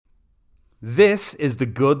This is the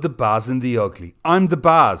good, the Baz, and the ugly. I'm the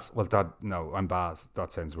Baz. Well, I'm Baz.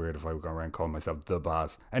 That sounds weird if I were going around calling myself the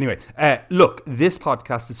Baz. Anyway, look, this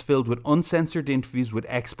podcast is filled with uncensored interviews with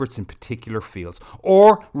experts in particular fields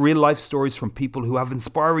or real-life stories from people who have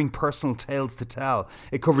inspiring personal tales to tell.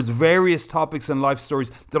 It covers various topics and life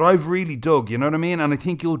stories that I've really dug, you know what I mean? And I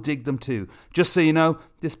think you'll dig them too. Just so you know,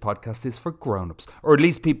 this podcast is for grown-ups, or at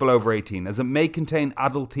least people over 18, as it may contain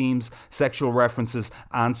adult themes, sexual references,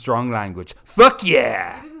 and strong language. Fuck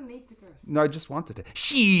yeah! You didn't need to curse. No, I just wanted to.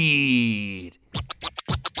 Shit!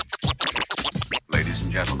 Ladies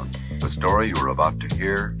and gentlemen, the story you are about to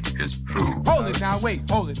hear is true. Hold it now, wait,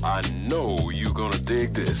 hold it. I know you're gonna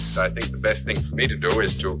dig this. I think the best thing for me to do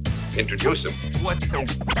is to introduce him.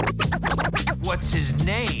 What's his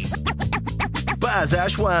name? Baz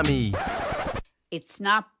Ashwami. It's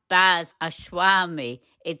not Baz Ashwami,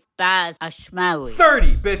 it's Baz Ashmawi.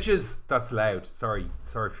 30, bitches! That's loud. Sorry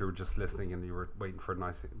if you were just listening and you were waiting for a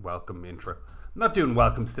nice welcome intro. I'm not doing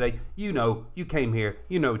welcomes today. You know, you came here.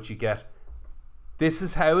 You know what you get. This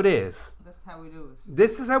is how it is. That's how we do it.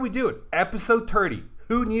 This is how we do it. Episode 30.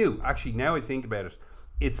 Who knew? Actually, now I think about it,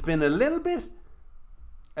 it's been a little bit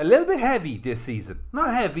heavy this season.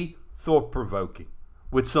 Not heavy, thought-provoking.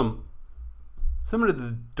 With some of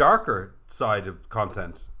the darker side of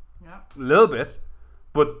content. Yeah. A little bit.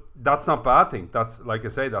 But that's not a bad thing. That's, like I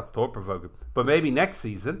say, that's thought-provoking. But maybe next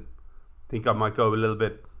season, I think I might go a little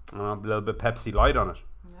bit Pepsi Light on it.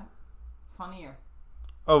 Yeah. Funnier.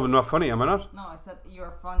 Oh, not funny, am I not? No, I said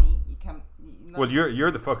you're funny. You can. Well,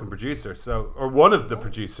 you're the fucking producer, or one of the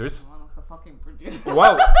producers. One of the fucking producers.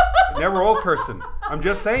 Wow, now we're all cursing. I'm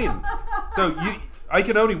just saying. So I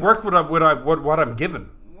can only work with what I'm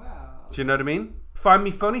given. Wow. Do you know what I mean? Find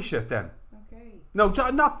me funny shit then. Okay. No,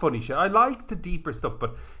 not funny shit. I like the deeper stuff,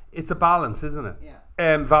 but it's a balance, isn't it?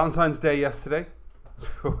 Yeah. Valentine's Day yesterday.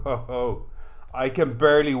 I can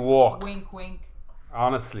barely walk. Wink, wink.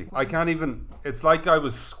 Honestly, I can't even. It's like I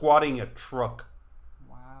was squatting a truck.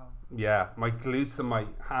 Wow. Yeah, my glutes and my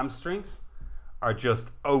hamstrings are just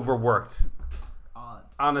overworked. Odd.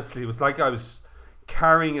 Honestly, it was like I was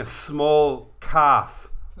carrying a small calf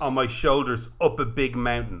on my shoulders up a big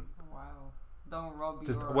mountain. Wow. Don't rub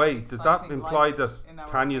Does your that imply that in our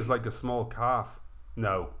Tanya's face. like a small calf?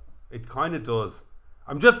 No, it kind of does.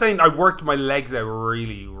 I'm just saying I worked my legs out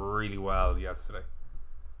really, really well yesterday.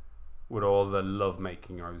 With all the love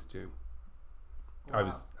making I was doing.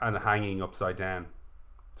 Wow. And hanging upside down.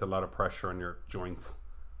 It's a lot of pressure on your joints.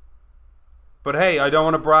 But hey, I don't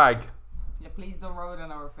want to brag. Yeah, please don't rub it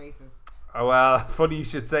in our faces. Oh well, funny you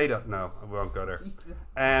should say that. No, I won't go there. Jesus.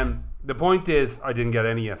 The point is, I didn't get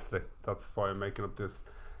any yesterday. That's why I'm making up this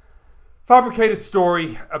fabricated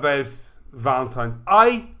story about Valentine's.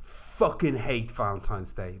 I fucking hate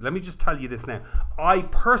Valentine's Day. Let me just tell you this now. I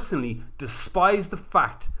personally despise the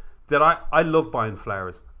fact that I love buying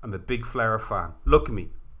flowers. I'm a big flower fan. Look at me.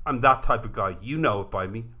 I'm that type of guy. You know it by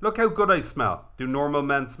me. Look how good I smell. Do normal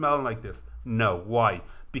men smell like this? No. Why?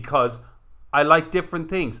 Because I like different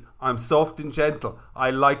things. I'm soft and gentle.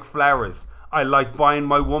 I like flowers. I like buying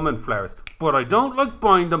my woman flowers. But I don't like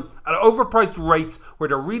buying them at overpriced rates where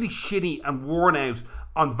they're really shitty and worn out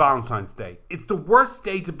on Valentine's Day. It's the worst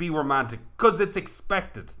day to be romantic because it's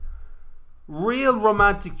expected. Real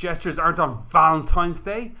romantic gestures aren't on Valentine's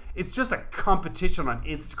Day. It's just a competition on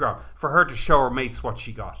Instagram for her to show her mates what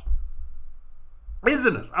she got.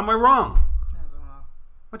 Isn't it? Am I wrong? I don't know.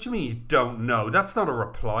 What do you mean you don't know? That's not a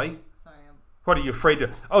reply. Sorry, What are you afraid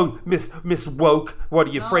of? Oh, Miss Woke. What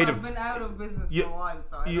are you afraid I've of? been out of business You- for a while,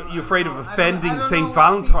 so you're afraid of I don't offending know Saint what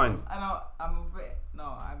Valentine. people- I know. I'm afraid. No,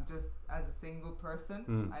 I'm just as a single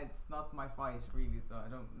person. It's not my fight really, so I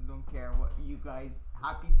don't care what you guys,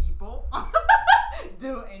 happy people,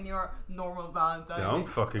 do in your normal Valentine's Don't Day.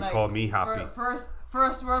 fucking call me happy.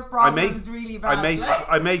 First world problems really bad. I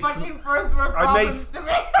may fucking first world I may problems to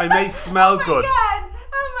me. I may smell Oh good.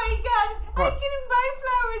 my god! What? I couldn't buy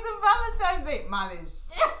flowers on Valentine's Day. Malish.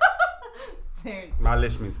 Seriously.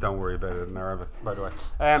 Malish means don't worry about it in Arabic, by the way.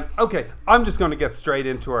 Okay, I'm just going to get straight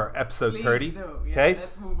into our episode Please 30. do. Yeah, Okay,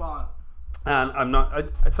 let's move on. and I'm not.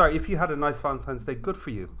 Sorry, if you had a nice Valentine's Day, good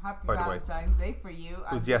for you. Happy by the way, Valentine's Day for you.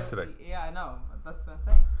 It was yesterday. Yeah, I know. That's what I'm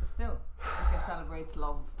saying. But still, you can celebrate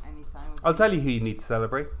love anytime. I'll tell you who you need to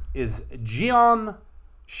celebrate is Gian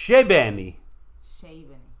Shebeni.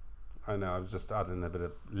 Shaving. I know. I was just adding a bit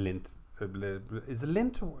of lint. Is it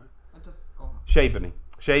lint or Just go on. Shebeni?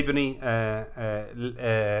 Shabany,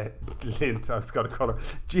 Lint, I was going to call her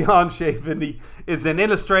Gian Shabany, is an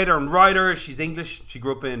illustrator and writer. She's English. She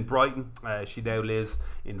grew up in Brighton. She now lives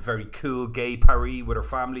in very cool gay Paris with her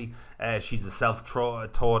family. She's a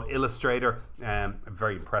self-taught illustrator,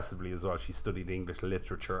 very impressively as well. She studied English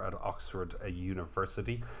literature at Oxford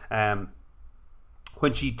University.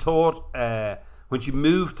 When she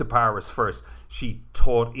moved to Paris first, she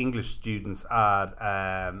taught English students at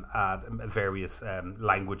various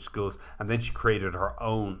language schools, and then she created her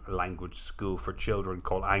own language school for children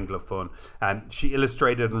called Anglophone. She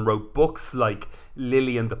illustrated and wrote books like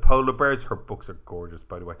Lily and the Polar Bears. Her books are gorgeous,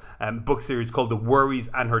 by the way. Book series called The Worries,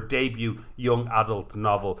 and her debut young adult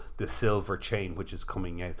novel, The Silver Chain, which is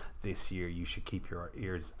coming out this year. You should keep your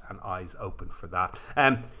ears and eyes open for that.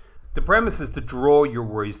 The premise is to draw your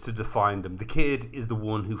worries, to define them. The kid is the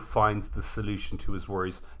one who finds the solution to his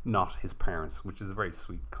worries, not his parents, which is a very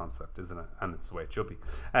sweet concept, isn't it? And it's the way it should be.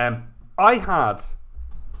 I had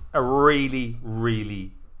a really,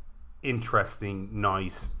 really interesting,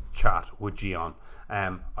 nice chat with Gian.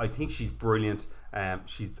 I think she's brilliant. I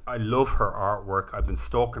love her artwork. I've been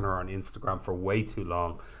stalking her on Instagram for way too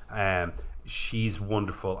long. She's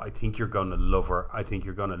wonderful. I think you're going to love her. I think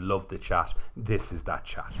you're going to love the chat. This is that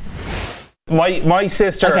chat. My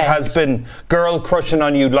sister has been girl crushing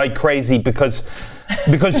on you like crazy because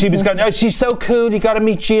she was going, oh, she's so cool, you got to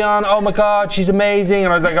meet Gian, oh my God, she's amazing.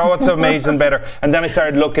 And I was like, oh, what's so amazing better? And then I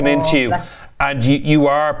started looking into you, and you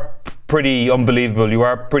are pretty unbelievable. You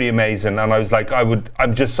are pretty amazing. And I was like,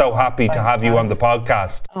 I'm just so happy to have you on the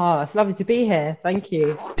podcast. Oh, it's lovely to be here. Thank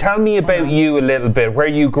you. Tell me about you a little bit, where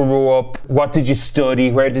you grew up, what did you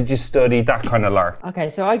study, where did you study, that kind of lark. Okay,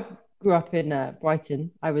 so I grew up in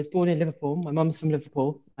Brighton. I was born in Liverpool. My mum's from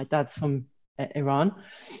Liverpool. My dad's from Iran.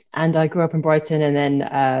 And I grew up in Brighton, and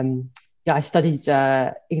then I studied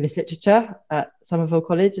English literature at Somerville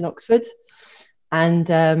College in Oxford. And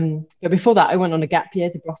but before that, I went on a gap year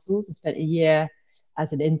to Brussels. I spent a year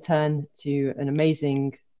as an intern to an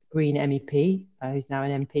amazing Green MEP, who's now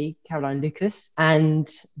an MP, Caroline Lucas.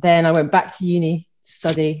 And then I went back to uni to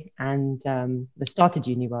study, and started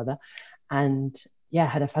uni rather. And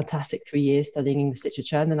had a fantastic 3 years studying English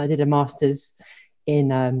literature. And then I did a master's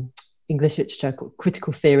in English literature called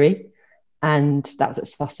Critical Theory. And that was at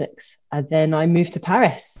Sussex. And then I moved to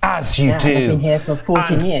Paris. As you do. I've been here for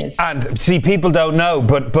 14 years. And see, people don't know,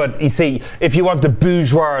 but you see, if you want the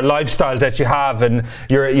bourgeois lifestyle that you have, and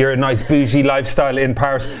you're a nice bougie lifestyle in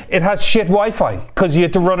Paris, it has shit Wi-Fi, because you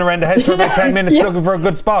have to run around the house for about 10 minutes looking for a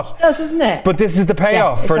good spot. It does, isn't it? But this is the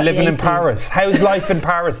payoff for living in Paris. How's life in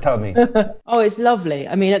Paris, tell me? Oh, it's lovely.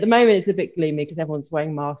 I mean, at the moment it's a bit gloomy because everyone's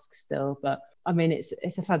wearing masks still, but I mean,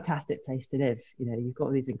 it's a fantastic place to live. You know, you've got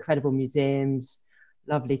all these incredible museums,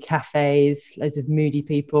 lovely cafes, loads of moody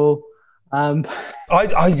people. I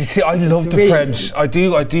love the French. I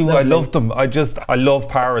do. Lovely. I love them. I love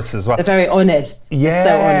Paris as well. They're very honest. Yeah,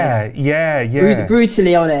 so honest. Yeah.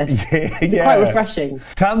 Brutally honest. It's quite refreshing.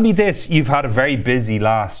 Tell me this: you've had a very busy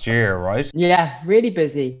last year, right? Yeah, really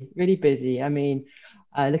busy. I mean,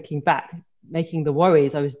 looking back, making the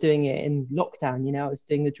Worries, I was doing it in lockdown. You know, I was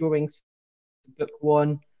doing the drawings for book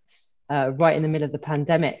one right in the middle of the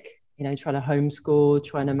pandemic, you know, trying to homeschool,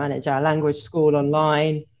 trying to manage our language school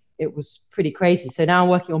online. It was pretty crazy. So now I'm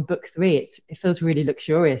working on book three. It feels really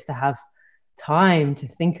luxurious to have time to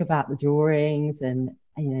think about the drawings and,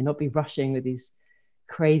 you know, not be rushing with these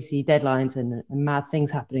crazy deadlines and mad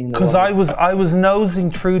things happening. Because I was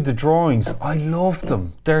nosing through the drawings. I love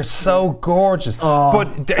them. They're so gorgeous. Oh,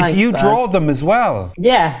 but thanks, you draw them as well.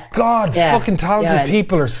 Yeah. God, fucking talented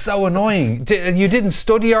people are so annoying. You didn't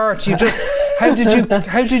study art. You just how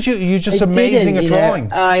did you? You're just amazing at drawing.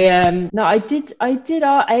 No, I did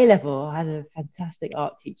art A level. I had a fantastic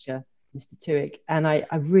art teacher, Mr. Tuig, and I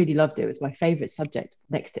really loved it. It was my favourite subject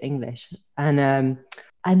next to English.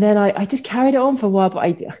 And then I just carried it on for a while, but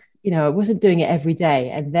I wasn't doing it every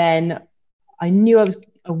day. And then I knew I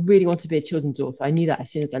really wanted to be a children's author. I knew that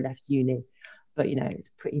as soon as I left uni. But, you know, it's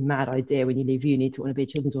a pretty mad idea when you leave uni to want to be a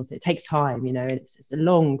children's author. It takes time, you know, and it's a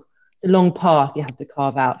long path you have to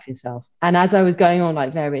carve out for yourself. And as I was going on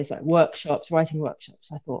like various like writing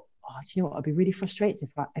workshops, I thought, do you know what? I'd be really frustrated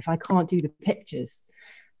if I can't do the pictures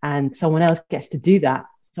and someone else gets to do that.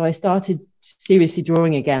 So I started seriously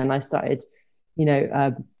drawing again. I started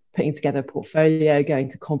putting together a portfolio, going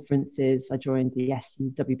to conferences. I joined the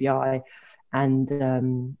SCWBI,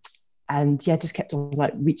 and and yeah, just kept on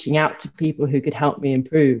like reaching out to people who could help me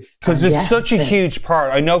improve. Because there's such a huge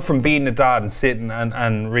part. I know from being a dad and sitting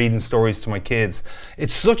and reading stories to my kids,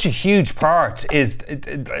 it's such a huge part. Is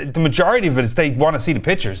the majority of it is they want to see the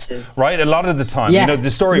pictures, right? A lot of the time, you know,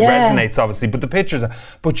 the story resonates obviously, but the pictures.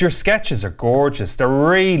 But your sketches are gorgeous. They're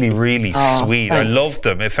really, really sweet. Thanks. I love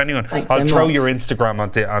them. If anyone, I'll throw your Instagram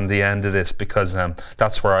on the end of this because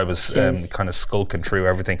that's where I was kind of skulking through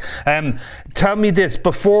everything. Tell me this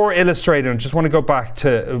before Illustrator. I just want to go back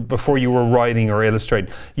to before you were writing or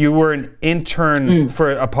illustrating. You were an intern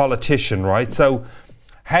for a politician, right? So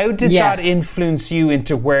how did that influence you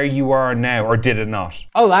into where you are now, or did it not?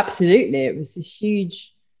 Oh, absolutely. It was a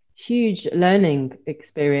huge learning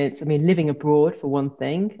experience. I mean, living abroad, for one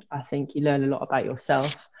thing, I think you learn a lot about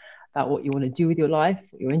yourself, about what you want to do with your life,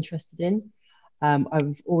 what you're interested in.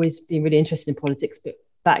 I've always been really interested in politics, but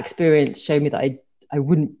that experience showed me that I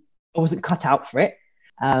wasn't cut out for it.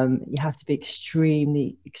 You have to be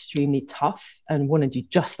extremely, extremely tough and want to do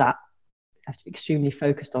just that. You have to be extremely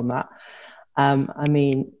focused on that. I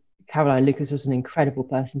mean, Caroline Lucas was an incredible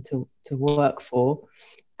person to work for,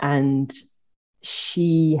 and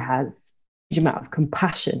she has a huge amount of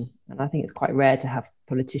compassion. And I think it's quite rare to have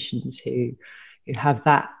politicians who have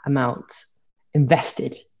that amount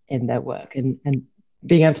invested in their work and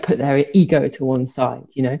being able to put their ego to one side,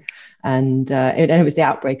 you know. And it was the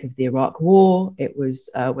outbreak of the Iraq War. It was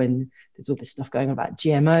when there's all this stuff going on about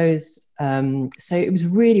GMOs. So it was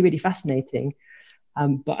really, really fascinating.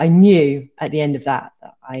 But I knew at the end of that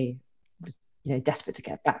I was, you know, desperate to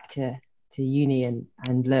get back to uni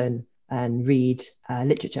and learn and read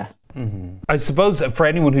literature. Mm-hmm. I suppose for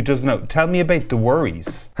anyone who doesn't know, tell me about The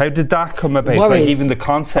Worries. How did that come about? Like even the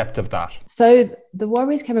concept of that. So The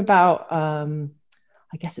Worries came about,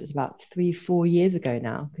 I guess it was about 3-4 years ago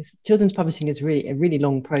now, because children's publishing is really a really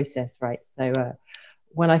long process, right? So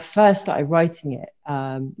when I first started writing it,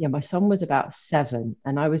 my son was about 7,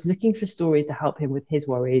 and I was looking for stories to help him with his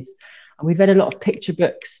worries. And we read a lot of picture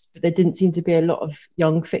books, but there didn't seem to be a lot of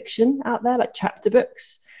young fiction out there, like chapter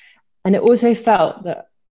books. And it also felt that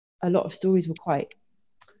a lot of stories were quite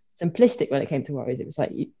simplistic when it came to worries. It was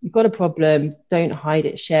like, you've got a problem, don't hide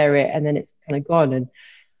it, share it, and then it's kind of gone. And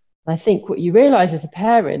I think what you realize as a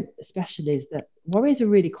parent, especially, is that worries are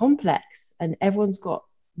really complex, and everyone's got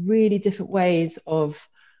really different ways of,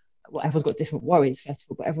 well, everyone's got different worries, first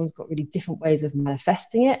of all, but everyone's got really different ways of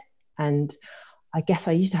manifesting it. And I guess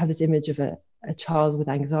I used to have this image of a child with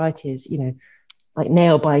anxiety as, you know, like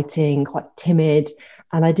nail biting, quite timid.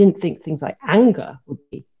 And I didn't think things like anger would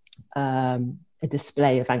be a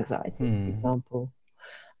display of anxiety, for example.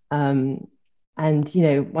 And, you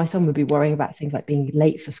know, my son would be worrying about things like being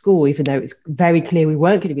late for school, even though it was very clear we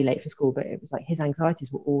weren't going to be late for school. But it was like his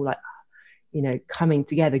anxieties were all like, you know, coming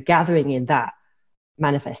together, gathering in that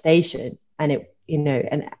manifestation. And it, you know,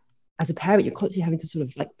 and as a parent, you're constantly having to sort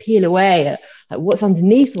of like peel away at like what's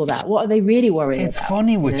underneath all that. What are they really worrying about? It's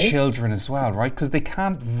funny with children as well, right? Because they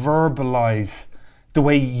can't verbalize the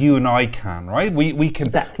way you and I can, right? We can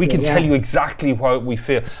tell you exactly what we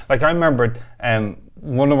feel. Like I remember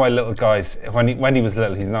one of my little guys, when he was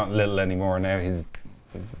little, he's not little anymore now, he's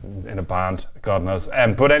in a band, God knows.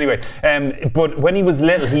 But anyway, but when he was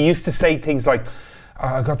little, he used to say things like,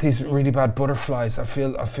 I got these really bad butterflies, I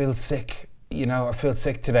feel sick. You know, I feel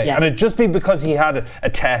sick today. Yeah. And it'd just be because he had a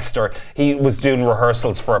test or he was doing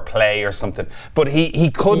rehearsals for a play or something. But he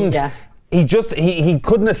couldn't... Yeah. He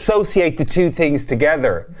couldn't associate the two things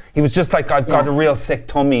together. He was just like, I've got a real sick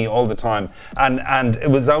tummy all the time. And it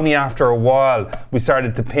was only after a while we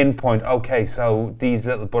started to pinpoint, okay, so these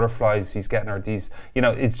little butterflies he's getting are these, you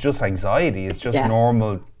know, it's just anxiety. It's just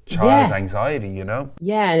normal child anxiety, you know?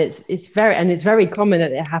 Yeah, and it's very common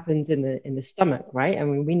that it happens in the stomach, right? I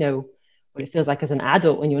mean, we know what it feels like as an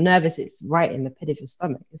adult when you're nervous. It's right in the pit of your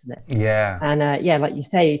stomach, isn't it? Yeah. And like you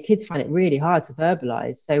say, kids find it really hard to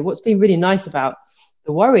verbalize. So what's been really nice about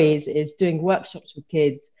The Worries is doing workshops with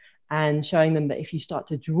kids and showing them that if you start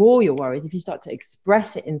to draw your worries, if you start to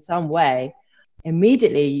express it in some way,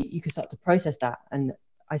 immediately you can start to process that. And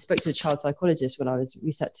I spoke to a child psychologist when I was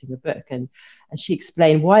researching the book, and she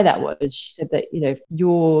explained why that was. She said that, you know,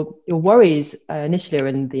 your worries initially are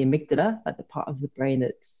in the amygdala, like the part of the brain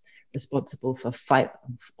that's responsible for fight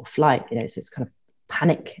or flight, you know, so it's kind of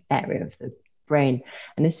panic area of the brain.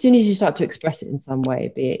 And as soon as you start to express it in some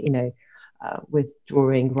way, be it, you know, with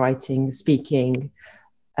drawing, writing, speaking,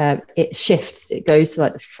 it shifts. It goes to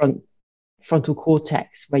like the frontal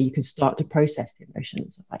cortex, where you can start to process the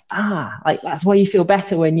emotions. It's like that's why you feel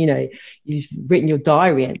better when, you know, you've written your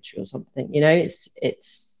diary entry or something. You know, it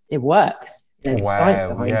works. You know,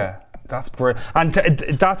 wow, yeah. That's brilliant. And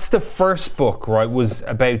that's the first book, right? Was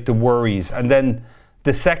about the worries, and then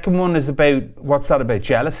the second one is about, what's that about?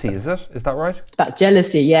 Jealousy, is it? Is that right? It's about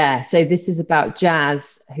jealousy, yeah. So this is about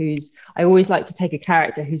Jazz, I always like to take a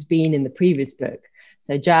character who's been in the previous book.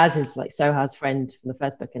 So Jazz is like Sohail's friend from the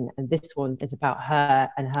first book, and this one is about her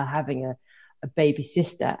and her having a baby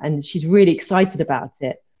sister, and she's really excited about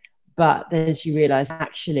it. But then she realized,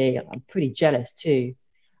 actually, I'm pretty jealous too.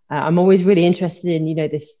 I'm always really interested in,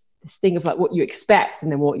 this thing of like what you expect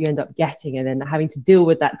and then what you end up getting, and then having to deal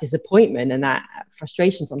with that disappointment and that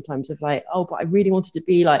frustration sometimes of like, oh, but I really wanted to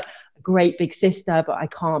be like a great big sister, but I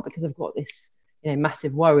can't because I've got this,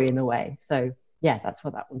 massive worry in the way. So yeah, that's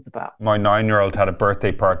what that one's about. My 9-year-old had a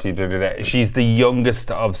birthday party the other day. She's the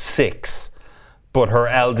youngest of 6, but her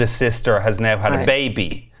eldest sister has now had a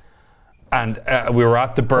baby. And we were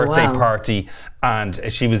at the birthday party, and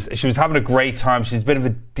she was having a great time. She's a bit of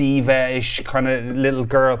a diva-ish kind of little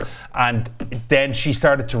girl, and then she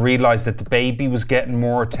started to realise that the baby was getting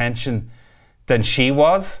more attention than she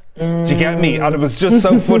was. Do you get me? And it was just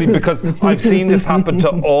so funny because I've seen this happen to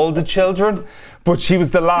all the children, but she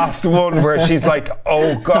was the last one where she's like,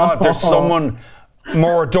 oh God, there's someone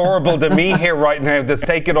more adorable than me here right now that's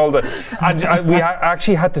taking all the... And we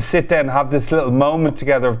actually had to sit down and have this little moment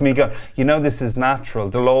together of me going, this is natural.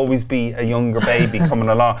 There'll always be a younger baby coming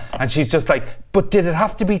along. And she's just like, but did it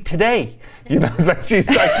have to be today? Like she's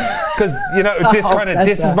like, because,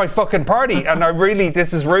 this is my fucking party, and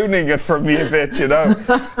this is ruining it for me a bit,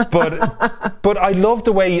 But I love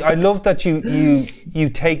that you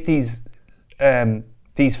take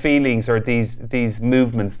these feelings or these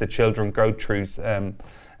movements that children go through, and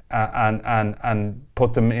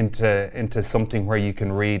put them into something where you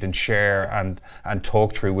can read and share and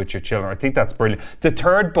talk through with your children. I think that's brilliant. The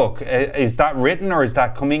third book, is that written, or is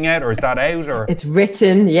that coming out, or is that out? Or it's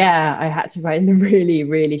written, yeah. I had to write in a really,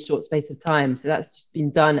 really short space of time, so that's just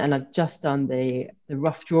been done, and I've just done the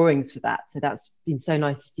rough drawings for that. So that's been so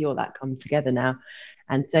nice to see all that come together now.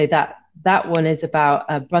 And so that one is about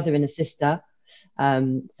a brother and a sister.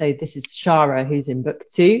 So this is Shara, who's in book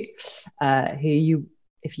 2,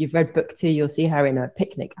 if you've read book 2, you'll see her in a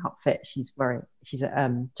picnic outfit. She's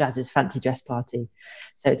at Jazz's fancy dress party.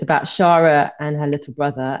 So it's about Shara and her little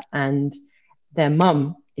brother, and their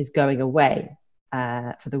mum is going away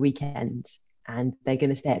for the weekend, and they're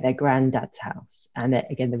going to stay at their granddad's house. And they're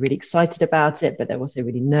really excited about it, but they're also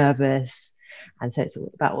really nervous. And so it's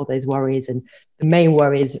about all those worries, and the main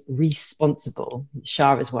worry is responsible.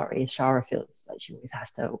 Shara's worry. Shara feels like she always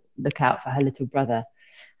has to look out for her little brother,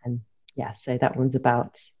 and yeah, so that one's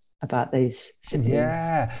about those siblings.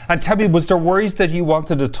 Yeah, and tell me, was there worries that you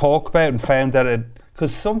wanted to talk about and found that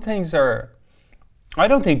because some things are, I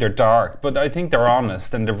don't think they're dark, but I think they're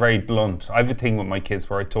honest and they're very blunt. I have a thing with my kids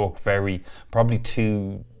where I talk probably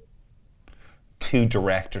too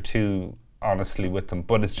direct or too honestly with them,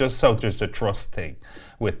 but it's just so there's a trust thing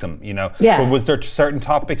with them, Yeah. But was there certain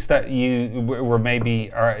topics that you were maybe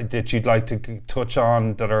that you'd like to touch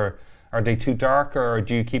on that are they too dark, or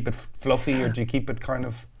do you keep it fluffy, or do you keep it kind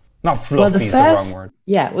of not fluffy is the wrong word?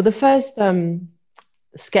 Yeah, well, the first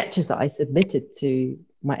sketches that I submitted to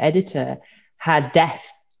my editor had death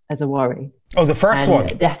as a worry. Oh, the first one.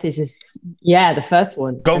 Death is the first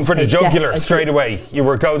one. Going for the jugular straight away. You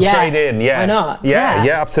were going straight in. Yeah. Why not?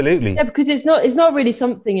 Yeah, absolutely. Yeah, because it's not really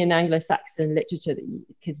something in Anglo-Saxon literature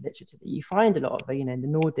kids literature that you find a lot of. The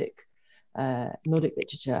Nordic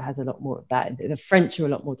literature has a lot more of that. The French are a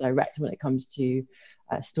lot more direct when it comes to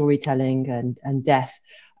storytelling and death.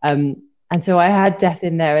 And so I had death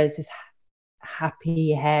in there as this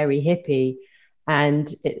happy, hairy hippie,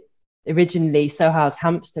 and originally Sohail's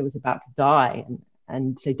hamster was about to die,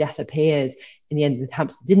 and so death appears. In the end, the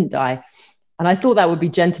hamster didn't die, and I thought that would be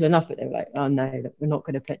gentle enough, but they were like, oh no, we're not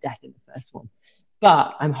going to put death in the first one.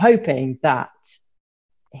 But I'm hoping that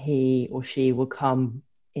he or she will come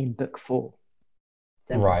in book 4.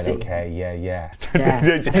 So right, okay, yeah.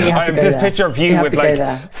 I have this picture of you with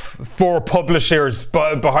like 4 publishers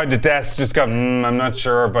behind the desk just going, I'm not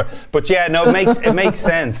sure, but yeah, no, it makes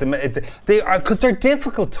sense. Because they're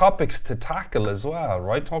difficult topics to tackle as well,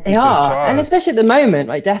 right? Talking to a child. And especially at the moment,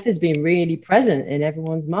 like death has been really present in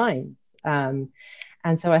everyone's minds. And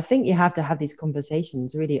so I think you have to have these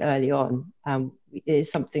conversations really early on. It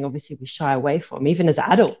is something obviously we shy away from, even as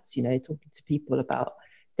adults, talking to people about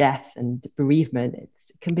death and bereavement. It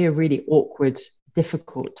can be a really awkward,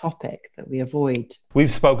 difficult topic that we avoid.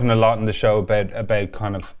 We've spoken a lot in the show about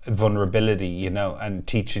kind of vulnerability, and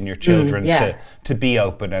teaching your children to be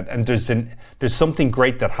open. And there's something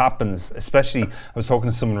great that happens, especially, I was talking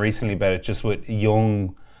to someone recently about it, just with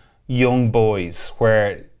young boys,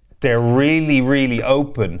 where they're really, really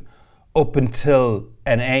open up until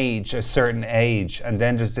a certain age, and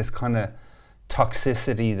then there's this kind of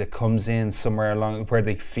toxicity that comes in somewhere along where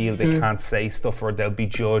they feel they can't say stuff, or they'll be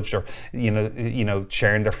judged, or you know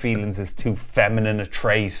sharing their feelings is too feminine a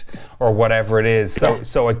trait, or whatever it is.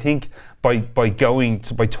 So I think by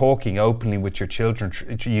talking openly with your children,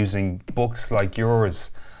 using books like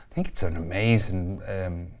yours, I think it's an amazing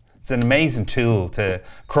tool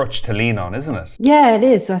crutch to lean on, isn't it? Yeah, it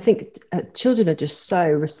is. I think children are just so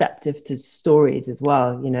receptive to stories as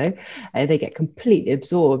well, you know. They get completely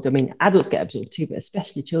absorbed. I mean, adults get absorbed too, but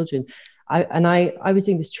especially children. I was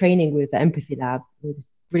doing this training with the Empathy Lab, with this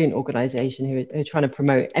brilliant organization who are trying to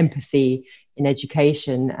promote empathy in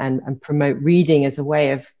education and promote reading as a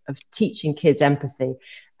way of teaching kids empathy.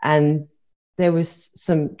 And there was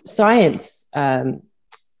some science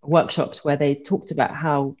workshops where they talked about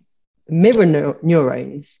how mirror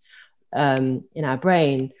neurons in our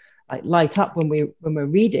brain like light up when we're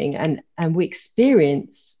reading, and we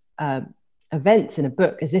experience events in a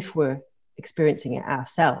book as if we're experiencing it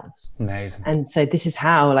ourselves. Amazing. And so this is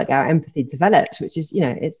how like our empathy develops, which is, you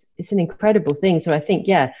know, it's an incredible thing. So I think,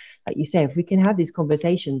 yeah, like you say, if we can have these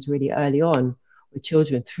conversations really early on with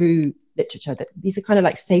children through literature, that these are kind of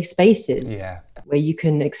like safe spaces where you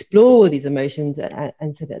can explore these emotions,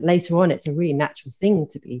 and so that later on it's a really natural thing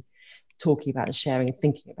to be talking about and sharing and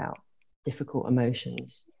thinking about difficult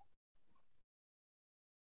emotions.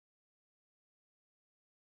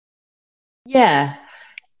 Yeah,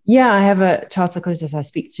 I have a child psychologist I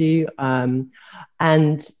speak to,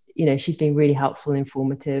 and you know, she's been really helpful,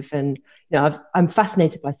 informative, and you know, I'm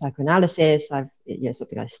fascinated by psychoanalysis.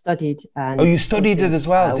 Something I studied. And you studied it as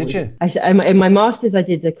well, did you? In my master's, I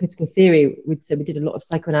did the critical theory. So we did a lot of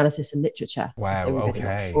psychoanalysis and literature. Wow. So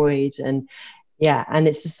Okay. Freud and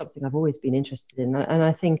it's just something I've always been interested in, and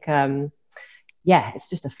I think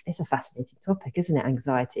it's a fascinating topic, isn't it?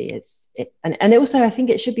 Anxiety. And also I think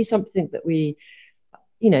it should be something that we,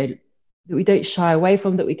 you know, that we don't shy away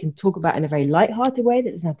from, that we can talk about in a very lighthearted way,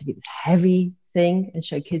 that doesn't have to be this heavy thing, and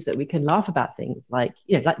show kids that we can laugh about things like,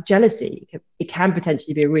 you know, like jealousy. It can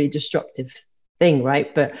potentially be a really destructive thing,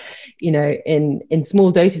 right? But, you know, in small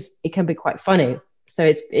doses, it can be quite funny. So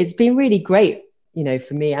it's been really great, you know,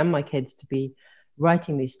 for me and my kids to be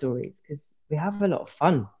writing these stories, because we have a lot of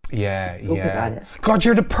fun. About it. God,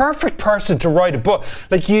 you're the perfect person to write a book.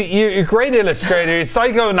 Like you're a great illustrator, you're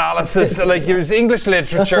psychoanalysis, like you're English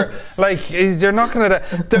literature. Like you're not going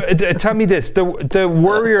to. Tell me this: the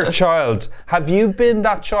worrier child. Have you been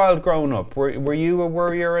that child growing up? Were you a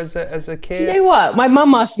worrier as a kid? Do you know what? My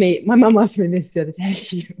mum asked me this the other day.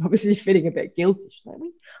 She was obviously feeling a bit guilty. She's like, I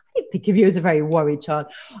didn't think of you as a very worried child.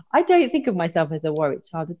 I don't think of myself as a worried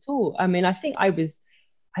child at all. I mean, I think I was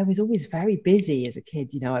always very busy as a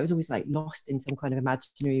kid, you know. I was always like lost in some kind of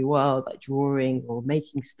imaginary world, like drawing or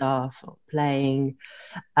making stuff or playing.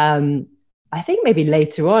 I think maybe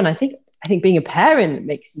later on, I think being a parent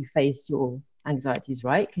makes you face your anxieties,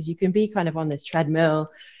 right? Because you can be kind of on this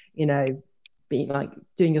treadmill, you know, being like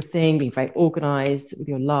doing your thing, being very organized with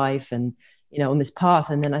your life and, you know, on this path.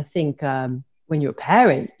 And then I think when you're a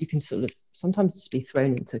parent, you can sort of sometimes just be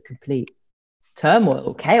thrown into complete turmoil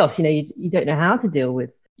or chaos. You know, you don't know how to deal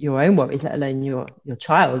with your own worries, let alone your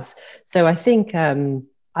child's. So I think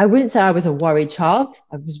I wouldn't say I was a worried child.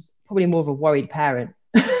 I was probably more of a worried parent.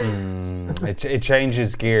 It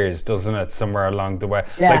changes gears, doesn't it, somewhere along the way?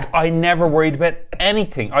 Yeah. Like, I never worried about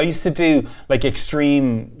anything. I used to do like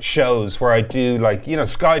extreme shows where I do like, you know,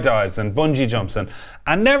 skydives and bungee jumps, and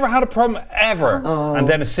I never had a problem ever. Oh. And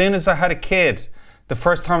then as soon as I had a kid, the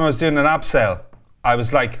first time I was doing an abseil, I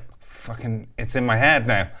was like, fucking, it's in my head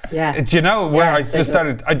now. Yeah. Do you know where I just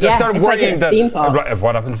started worrying like that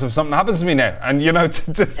what happens if something happens to me now? And you know,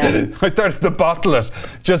 I started to bottle it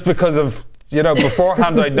just because of, you know,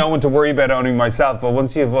 beforehand I'd no one to worry about, only myself. But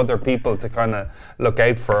once you have other people to kind of look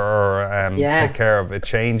out for or take care of, it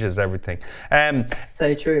changes everything.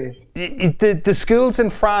 So true. The schools in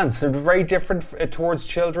France are very different towards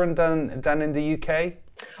children than in the UK.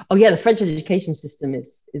 Oh yeah, the French education system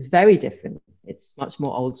is very different. It's much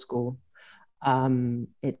more old school.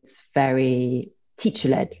 It's very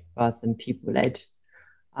teacher-led rather than pupil-led.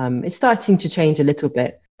 It's starting to change a little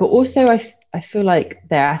bit, but also I feel like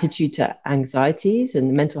their attitude to anxieties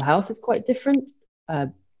and mental health is quite different.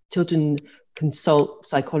 Children consult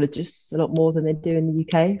psychologists a lot more than they do in the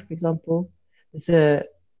UK, for example. There's a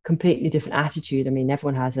completely different attitude. I mean,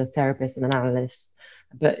 everyone has a therapist and an analyst.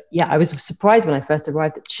 But yeah, I was surprised when I first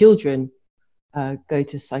arrived that children go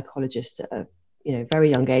to psychologists at a very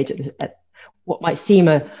young age at what might seem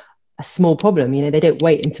a small problem. You know, they don't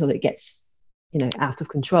wait until it gets, you know, out of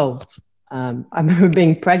control. I remember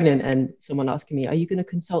being pregnant and someone asking me, "Are you going to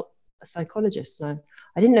consult a psychologist. And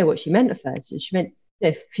I didn't know what she meant at first. And she meant,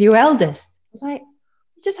 for your eldest. I was like,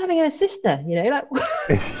 you're just having a sister, like, what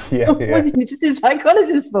are you just a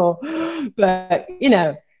psychologist for? But,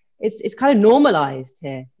 it's kind of normalized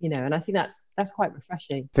here, and I think that's quite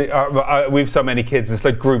refreshing. We've so many kids; it's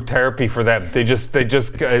like group therapy for them. They just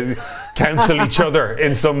counsel each other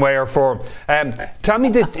in some way or form. Tell me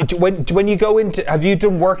this: when you go into, have you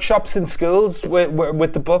done workshops in schools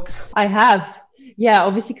with the books? I have, yeah.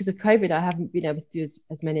 Obviously, because of COVID, I haven't been able to do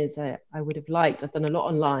as many as I would have liked. I've done a lot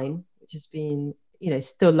online, which has been,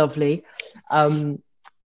 still lovely.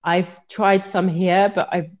 I've tried some here, but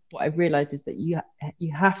what I've realized is that you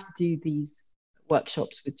have to do these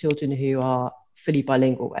workshops with children who are fully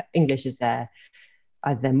bilingual, where English is either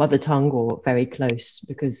their mother tongue or very close,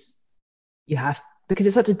 because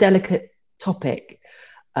it's such a delicate topic.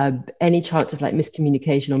 Any chance of like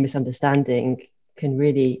miscommunication or misunderstanding can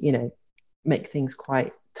really, make things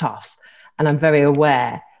quite tough. And I'm very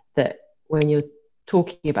aware that when you're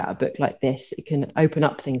talking about a book like this, it can open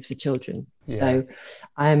up things for children. Yeah. So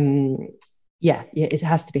it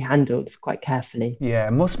has to be handled quite carefully. Yeah,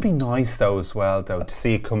 it must be nice to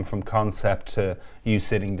see it come from concept to you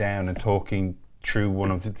sitting down and talking through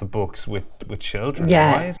one of the books with children.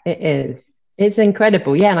 Yeah, right? It is. It's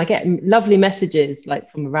incredible. Yeah, and I get lovely messages like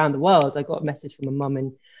from around the world. I got a message from a mum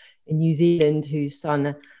in New Zealand whose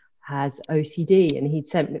son has OCD, and he'd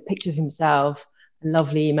sent me a picture of himself, a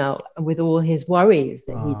lovely email with all his worries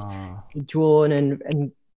that he'd drawn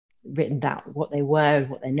and written down what they were,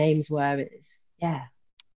 what their names were. It's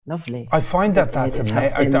lovely. I find that's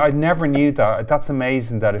amazing. I never knew that. That's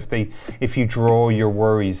amazing that if you draw your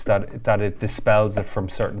worries, that it dispels it from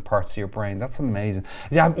certain parts of your brain. That's amazing.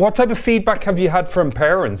 Yeah. What type of feedback have you had from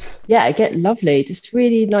parents? Yeah, I get lovely, just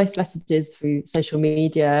really nice messages through social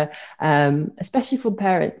media, especially from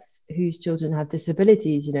parents whose children have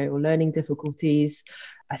disabilities, or learning difficulties.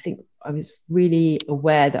 I think I was really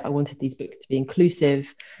aware that I wanted these books to be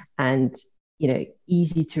inclusive and,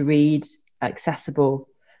 easy to read, accessible.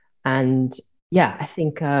 And I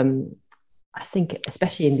think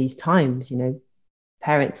especially in these times,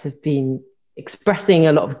 parents have been expressing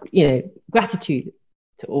a lot of, gratitude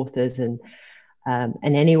to authors and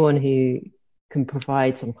anyone who can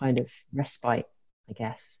provide some kind of respite, I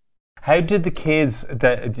guess. How did the kids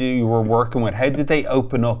that you were working with, how did they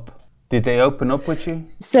open up? Did they open up with you?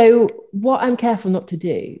 So what I'm careful not to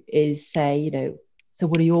do is say, so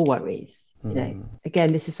what are your worries?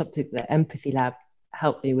 Again, this is something that Empathy Lab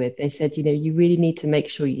helped me with. They said, you really need to make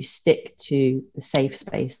sure you stick to the safe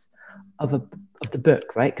space of the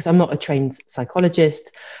book, right? Because I'm not a trained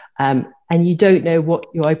psychologist, and you don't know what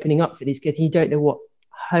you're opening up for these kids. You don't know what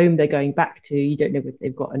home they're going back to. You don't know if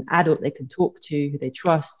they've got an adult they can talk to, who they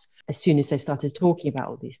trust, as soon as they've started talking about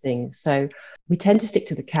all these things. So we tend to stick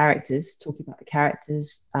to the characters, talking about the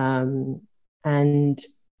characters, and then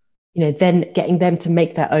getting them to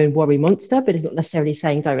make their own worry monster, but it's not necessarily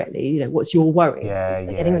saying directly, what's your worry?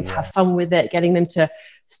 Getting them to have fun with it, getting them to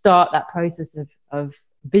start that process of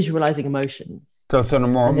visualizing emotions. So it's a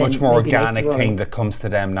much more organic thing that comes to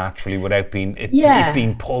them naturally without it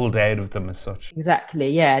being pulled out of them as such.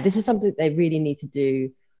 Exactly, yeah. This is something they really need to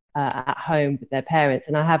do at home with their parents.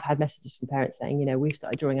 And I have had messages from parents saying, we've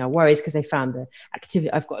started drawing our worries because they found the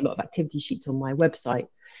activity. I've got a lot of activity sheets on my website.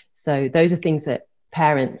 So those are things that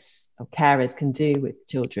parents or carers can do with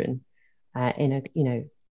children in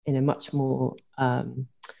a much more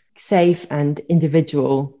safe and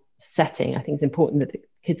individual setting. I think it's important that the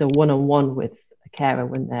kids are one-on-one with a carer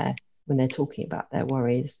when they're talking about their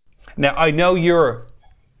worries. Now, I know you're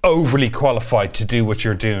overly qualified to do what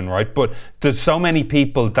you're doing, right? But there's so many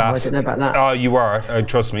people that... I don't know about that. Oh, you are,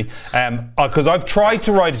 trust me. Because I've tried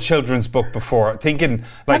to write a children's book before, thinking,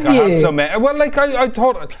 like, have so many... Well, like, I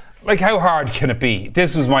thought... Like, how hard can it be?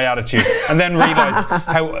 This was my attitude. And then realised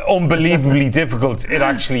how unbelievably difficult it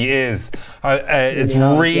actually is. It's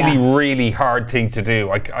really hard thing to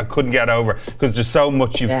do. I couldn't get over because there's so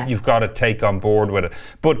much you've got to take on board with it.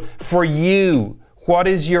 But for you, what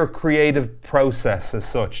is your creative process as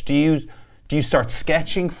such? Do you start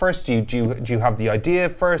sketching first? Do you have the idea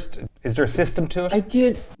first? Is there a system to it? I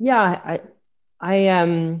do. Yeah,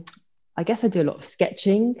 I guess I do a lot of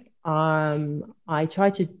sketching. I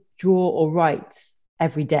try to draw or write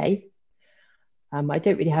every day. I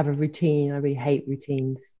don't really have a routine. I really hate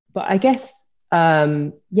routines. But I guess,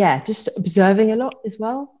 just observing a lot as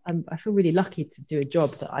well. I feel really lucky to do a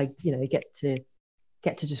job that I,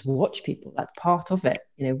 get to just watch people. That's part of it.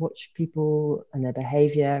 Watch people and their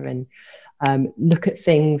behaviour and look at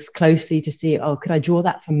things closely to see, could I draw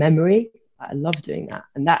that from memory? I love doing that.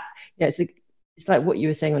 And that, it's like what you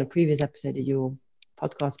were saying on a previous episode of your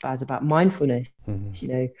podcast, Baz, about mindfulness. You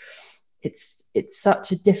know, it's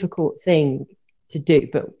such a difficult thing to do,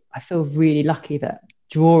 but I feel really lucky that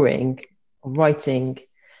drawing or writing,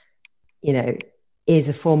 you know, is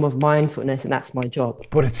a form of mindfulness, and that's my job.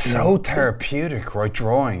 But it's so therapeutic, right?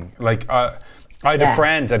 Drawing. Like, I had a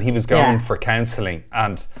friend and he was going for counselling,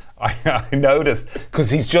 and I noticed,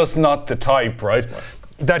 because he's just not the type, right,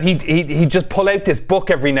 that he'd just pull out this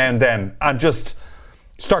book every now and then and just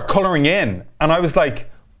start colouring in. And I was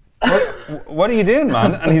like, what are you doing,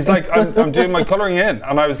 man? And he's like, I'm doing my colouring in.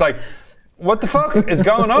 And I was like, what the fuck is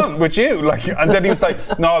going on with you? Like, and then he was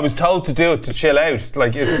like, no, I was told to do it to chill out.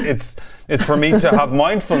 Like, it's for me to have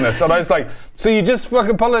mindfulness. And I was like, so you just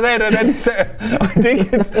fucking pull it out and then say, I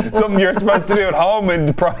think it's something you're supposed to do at home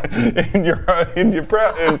in private.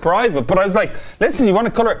 But I was like, listen, you want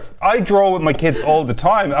to colour? I draw with my kids all the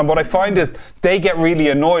time, and what I find is they get really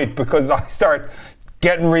annoyed because I start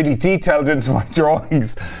getting really detailed into my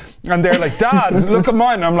drawings. And they're like, Dad, look at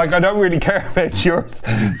mine. I'm like, I don't really care about yours.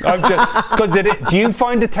 Do you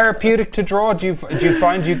find it therapeutic to draw? Do you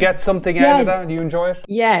find you get something out of that? Do you enjoy it?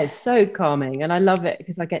 Yeah, it's so calming, and I love it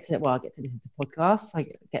because I get to listen to podcasts. I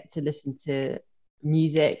get to listen to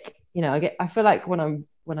music. You know, I feel like when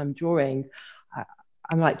I'm drawing,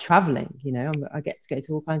 I'm like traveling. You know, I get to go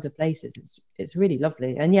to all kinds of places. It's really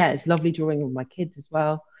lovely, and yeah, it's lovely drawing with my kids as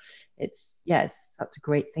well. It's such a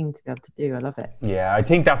great thing to be able to do. I love it. Yeah, I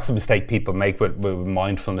think that's the mistake people make with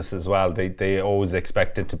mindfulness as well. They always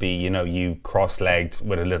expect it to be, you know, you cross-legged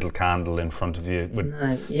with a little candle in front of you with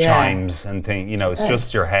chimes and things. You know, it's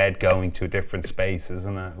just your head going to a different space,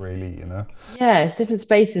 isn't it? Really, you know. Yeah, it's different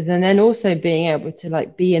spaces, and then also being able to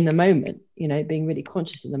like be in the moment. You know, being really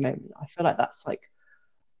conscious in the moment. I feel like that's like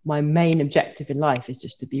my main objective in life, is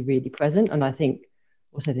just to be really present. And I think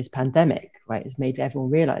also this pandemic, right, has made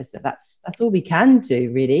everyone realize that that's all we can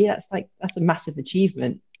do, really. That's a massive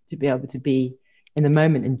achievement, to be able to be in the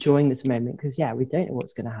moment, enjoying this moment, because we don't know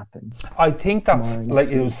what's going to happen. I think that's like,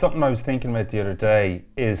 it was something I was thinking about the other day,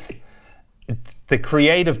 is the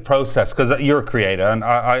creative process, because you're a creator and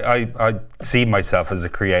I see myself as a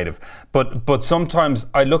creative, but sometimes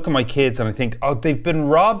I look at my kids and I think, oh, they've been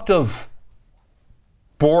robbed of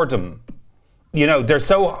boredom. You know, they're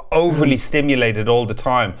so overly stimulated all the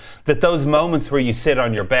time that those moments where you sit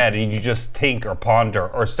on your bed and you just think or ponder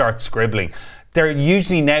or start scribbling, they're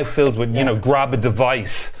usually now filled with, you know, grab a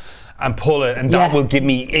device and pull it, and that will give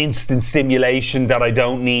me instant stimulation that I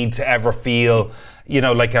don't need to ever feel, you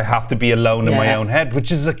know, like I have to be alone in my own head,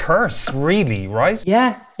 which is a curse, really, right?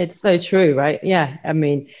 Yeah, it's so true, right? Yeah, I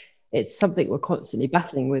mean, it's something we're constantly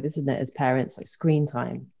battling with, isn't it, as parents, like screen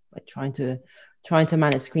time, like trying to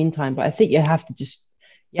manage screen time. But I think you have to just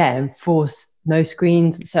enforce no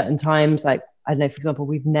screens at certain times. Like, I know, for example,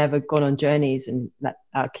 we've never gone on journeys and let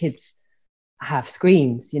our kids have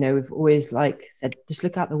screens. You know, we've always like said, just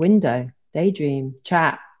look out the window, daydream,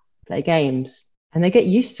 chat, play games, and they get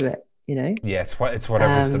used to it, you know. Yeah, it's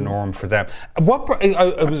whatever's the norm for them. I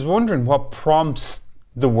was wondering what prompts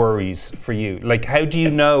the worries for you. Like, how do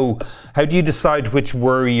you decide which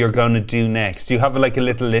worry you're going to do next? Do you have like a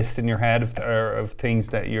little list in your head of things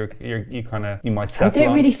that you might settle on? I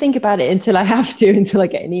don't really think about it until I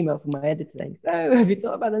get an email from my editor saying, so have you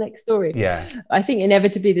thought about the next story? Yeah, I think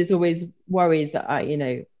inevitably there's always worries that I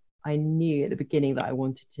knew at the beginning that I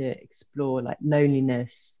wanted to explore, like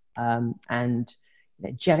loneliness and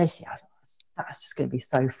jealousy. That's just going to be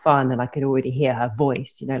so fun, and I could already hear her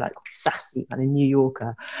voice, you know, like sassy kind of New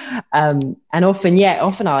Yorker, and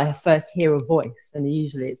often I first hear a voice, and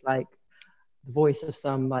usually it's like the voice of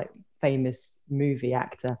some like famous movie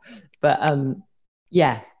actor, but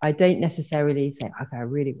I don't necessarily say, okay, I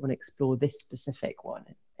really want to explore this specific one.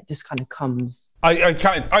 It just kind of comes.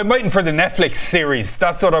 I'm waiting for the Netflix series.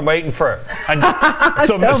 That's what I'm waiting for. And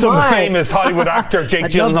some famous Hollywood actor, Jake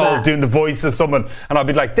Gyllenhaal, doing the voice of someone, and I'll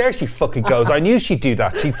be like, there she fucking goes. I knew she'd do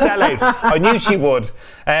that. She'd sell out. I knew she would.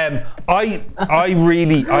 I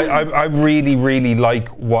really, really like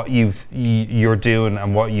what you're doing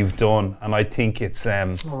and what you've done, and I think it's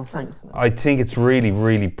thanks. I think it's really,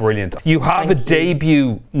 really brilliant. You have a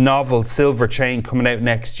debut novel, Silver Chain, coming out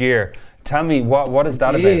next year. Tell me, what is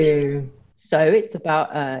that about? So it's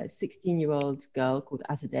about a 16-year-old girl called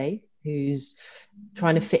Azadeh who's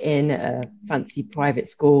trying to fit in a fancy private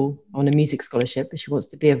school on a music scholarship, but she wants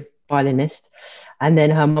to be a violinist. And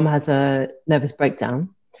then her mum has a nervous breakdown,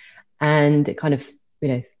 and it kind of,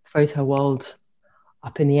 throws her world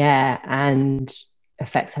up in the air and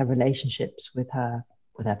affects her relationships with her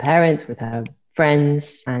parents, with her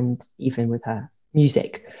friends, and even with her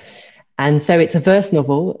music. And so it's a verse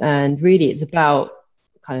novel, and really it's about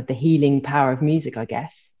kind of the healing power of music, I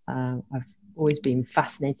guess. I've always been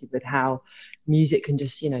fascinated with how music can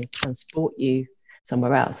just, transport you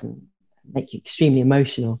somewhere else and make you extremely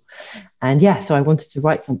emotional. And so I wanted to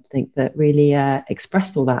write something that really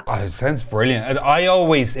expressed all that. Oh, it sounds brilliant. And I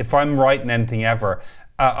always, if I'm writing anything ever,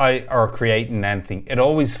 or creating anything, it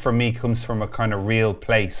always for me comes from a kind of real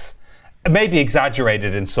place. Maybe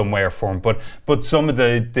exaggerated in some way or form, but some of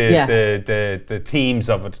the themes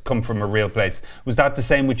of it come from a real place. Was that the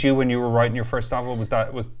same with you when you were writing your first novel?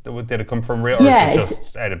 Did it come from real, or is it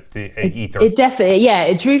just out of the ether? It definitely,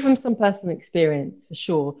 it drew from some personal experience for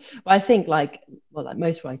sure. But I think like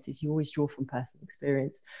most writers, you always draw from personal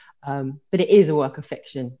experience. But it is a work of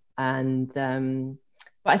fiction, and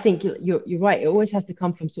but I think you're right. It always has to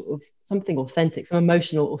come from sort of something authentic, some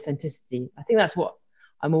emotional authenticity. I think that's what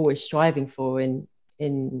I'm always striving for in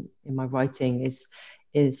my writing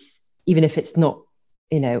is even if it's not,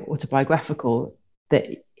 autobiographical, that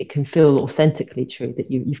it can feel authentically true,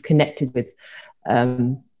 that you've connected with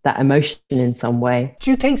that emotion in some way.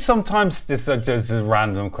 Do you think sometimes, this is just a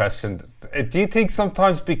random question, do you think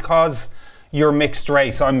sometimes because you're mixed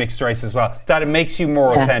race, I'm mixed race as well, that it makes you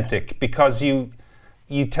more authentic because you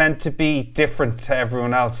tend to be different to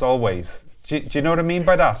everyone else always? Do you know what I mean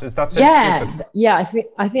by that? Is that so stupid? Yeah, I think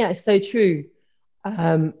that's so true.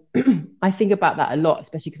 I think about that a lot,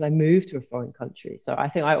 especially because I moved to a foreign country. So I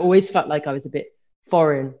think I always felt like I was a bit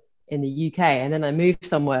foreign in the UK, and then I moved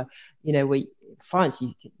somewhere, where France,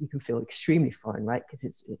 you can feel extremely foreign, right? Because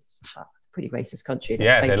it's a pretty racist country.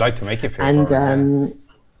 Yeah, they like to make you feel foreign.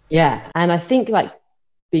 And I think like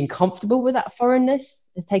being comfortable with that foreignness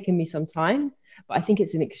has taken me some time, but I think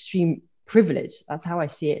it's an extreme privilege. That's how I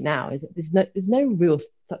see it now. Is that there's no real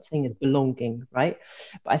such thing as belonging, right?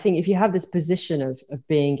 But I think if you have this position of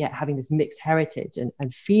having this mixed heritage and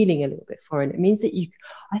feeling a little bit foreign, it means that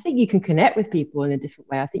I think you can connect with people in a different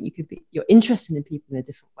way. I think you're interested in people in a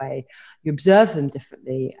different way. You observe them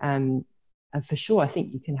differently, and for sure, I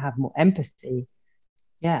think you can have more empathy.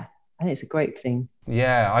 Yeah, I think it's a great thing.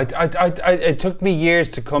 Yeah, it took me years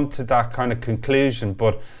to come to that kind of conclusion,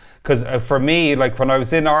 but. Because for me, like when I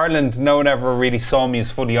was in Ireland, no one ever really saw me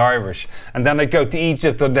as fully Irish. And then I'd go to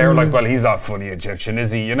Egypt and they were like, well, he's not fully Egyptian,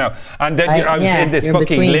 is he? And then I was in this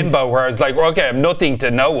fucking limbo where I was like, well, okay, I'm nothing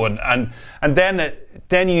to no one. And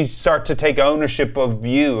then you start to take ownership of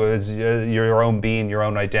you as your own being, your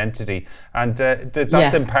own identity. And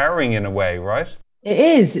that's empowering in a way, right? It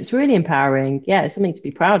is. It's really empowering. Yeah, it's something to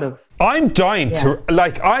be proud of. I'm dying to,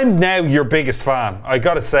 I'm now your biggest fan. I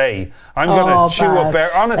gotta say, I'm gonna chew up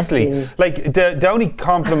air. Honestly, like the only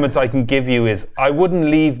compliment I can give you is I wouldn't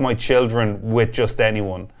leave my children with just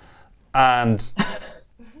anyone, and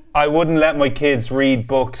I wouldn't let my kids read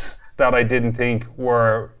books that I didn't think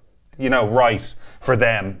were, right for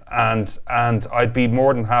them. And I'd be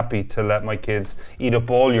more than happy to let my kids eat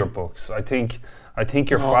up all your books. I think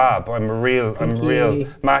you're fab. I'm real.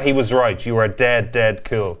 Mahi was right. You are dead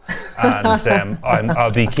cool. And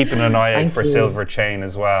I'll be keeping an eye out for Silver Chain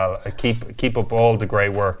as well. Keep up all the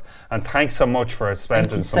great work. And thanks so much for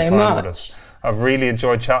spending some time with us. I've really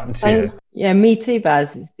enjoyed chatting to you. Yeah, me too,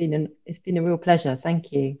 Baz. It's been a real pleasure.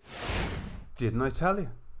 Thank you. Didn't I tell you?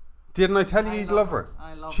 Didn't I tell you you'd love her?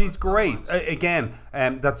 I love She's her great. So much. Again,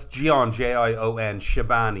 that's Jion, Jion,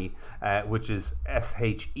 Shabani, which is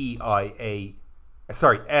Sheibani.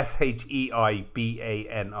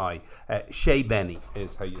 Sheibani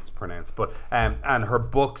is how it's pronounced. But and her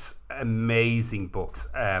books, amazing books.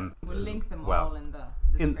 We'll link them all in the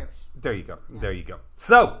description. There you go. Yeah. There you go.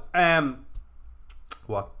 So,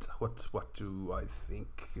 what do I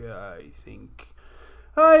think?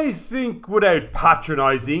 I think without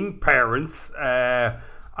patronising parents,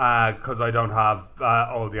 because I don't have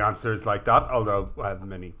all the answers like that, although I have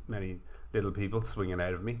many little people swinging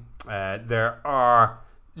out of me. There are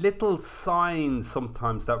little signs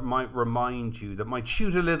sometimes that might remind you, that might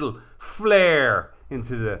shoot a little flare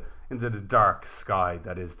into the dark sky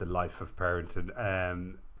that is the life of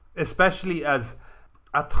parenting. Especially as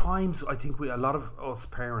at times I think a lot of us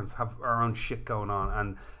parents have our own shit going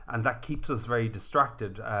on, and that keeps us very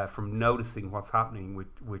distracted from noticing what's happening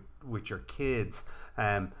with your kids.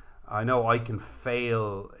 I know I can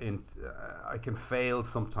fail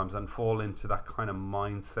sometimes and fall into that kind of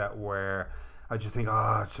mindset where I just think,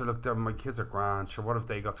 sure, look, my kids are grand. Sure, what have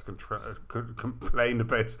they got to complain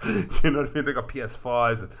about? Do you know what I mean? They got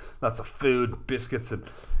PS5s and lots of food, biscuits, and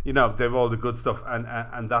they've all the good stuff,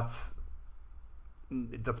 and that's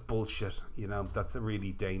bullshit. That's a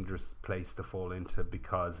really dangerous place to fall into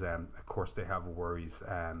because, of course, they have worries.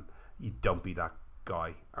 You don't be that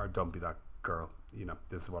guy or don't be that girl.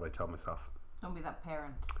 This is what I tell myself. Don't be that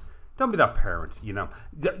parent. Don't be that parent.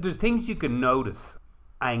 There's things you can notice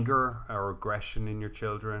anger or aggression in your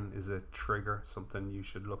children is a trigger, something you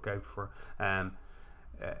should look out for.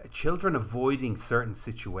 Children avoiding certain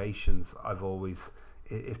situations, I've always,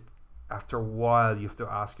 if after a while you have to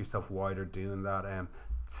ask yourself why they're doing that.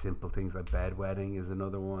 Simple things like bedwetting is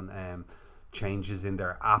another one. Changes in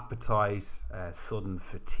their appetite, sudden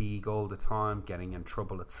fatigue all the time, getting in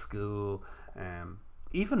trouble at school,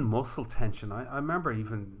 even muscle tension. I remember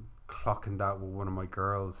even clocking that with one of my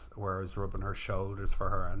girls, where I was rubbing her shoulders for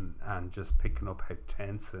her and just picking up how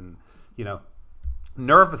tense and, you know,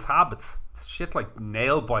 nervous habits, shit like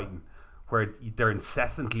nail biting, where they're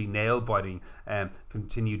incessantly nail biting,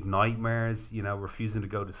 continued nightmares, you know, refusing to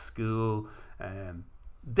go to school.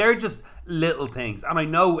 They're just little things, and I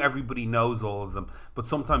know everybody knows all of them, but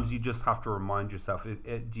sometimes you just have to remind yourself,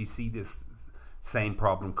 do you see this same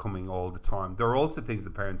problem coming all the time? There are also things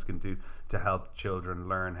that parents can do to help children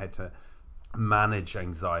learn how to manage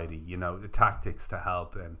anxiety, you know, the tactics to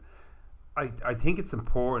help. And I think it's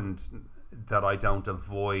important that I don't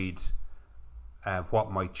avoid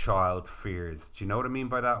what my child fears. Do you know what I mean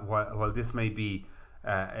by that? While this may be,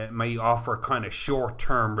 it may offer kind of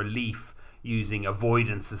short-term relief, using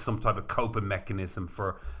avoidance as some type of coping mechanism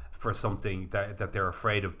for something that they're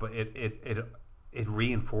afraid of, but it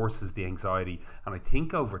reinforces the anxiety, and I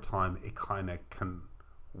think over time it kind of can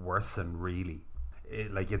worsen, really.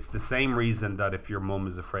 It's the same reason that if your mum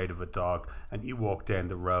is afraid of a dog and you walk down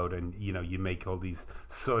the road and, you know, you make all these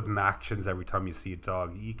sudden actions every time you see a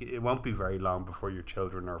dog, it won't be very long before your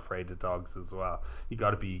children are afraid of dogs as well. You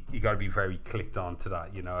got to be very clicked on to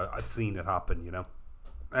that, you know. I've seen it happen, you know.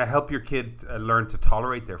 Help your kid learn to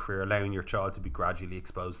tolerate their fear, allowing your child to be gradually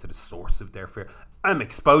exposed to the source of their fear.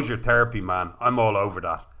 Exposure therapy, man. I'm all over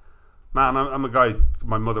that. Man, I'm a guy,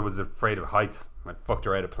 my mother was afraid of heights. I fucked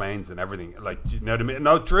her out of planes and everything. Like, do you know what I mean?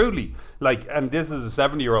 No, truly. Like, and this is a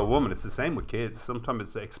 70-year-old woman. It's the same with kids. Sometimes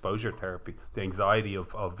it's exposure therapy. The anxiety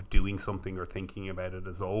of doing something or thinking about it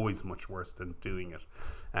is always much worse than doing it.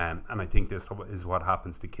 And I think this is what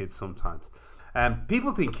happens to kids sometimes.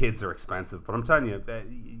 People think kids are expensive, but I'm telling you,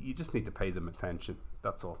 you just need to pay them attention.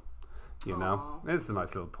 That's all. You know, it's a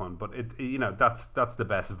nice little pun, but that's the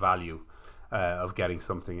best value of getting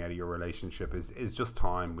something out of your relationship is just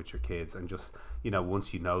time with your kids, and just, you know,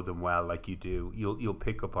 once you know them well, like you do, you'll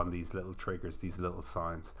pick up on these little triggers, these little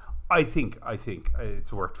signs. I think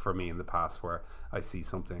it's worked for me in the past, where I see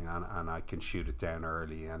something and I can shoot it down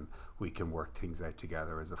early, and we can work things out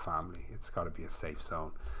together as a family. It's got to be a safe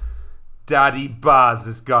zone. Daddy Baz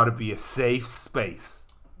has got to be a safe space.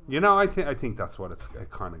 You know, I think that's what it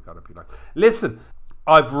kind of got to be like. Listen,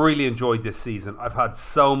 I've really enjoyed this season. I've had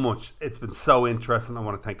so much. It's been so interesting. I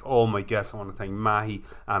want to thank all my guests. I want to thank Mahi,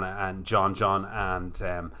 Anna, and John,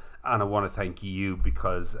 and I want to thank you,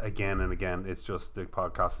 because again and again, it's just, the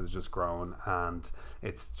podcast is just growing and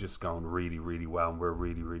it's just going really, really well, and we're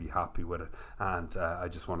really, really happy with it. And I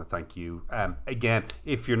just want to thank you. Again,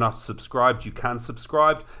 if you're not subscribed, you can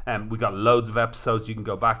subscribe. We got loads of episodes you can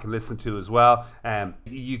go back and listen to as well.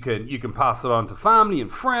 You can pass it on to family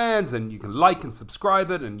and friends, and you can like and subscribe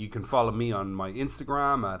it, and you can follow me on my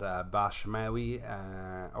Instagram at Bashmawi,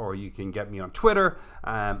 or you can get me on Twitter.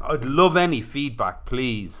 I'd love any feedback,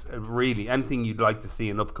 please. Really, anything you'd like to see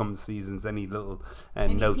in upcoming seasons, any little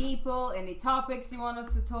any notes, people, any topics you want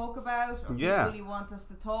us to talk about, or people you want us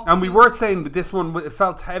to talk and to. we were saying with this one, it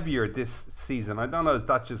felt heavier this season. I don't know, is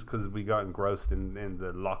that just because we got engrossed in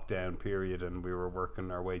the lockdown period and we were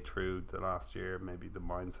working our way through the last year? Maybe the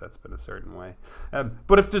mindset's been a certain way,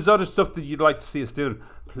 but if there's other stuff that you'd like to see us doing,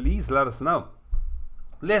 please let us know.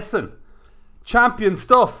 Listen, champion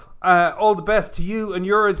stuff. All the best to you and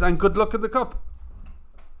yours, and good luck in the cup.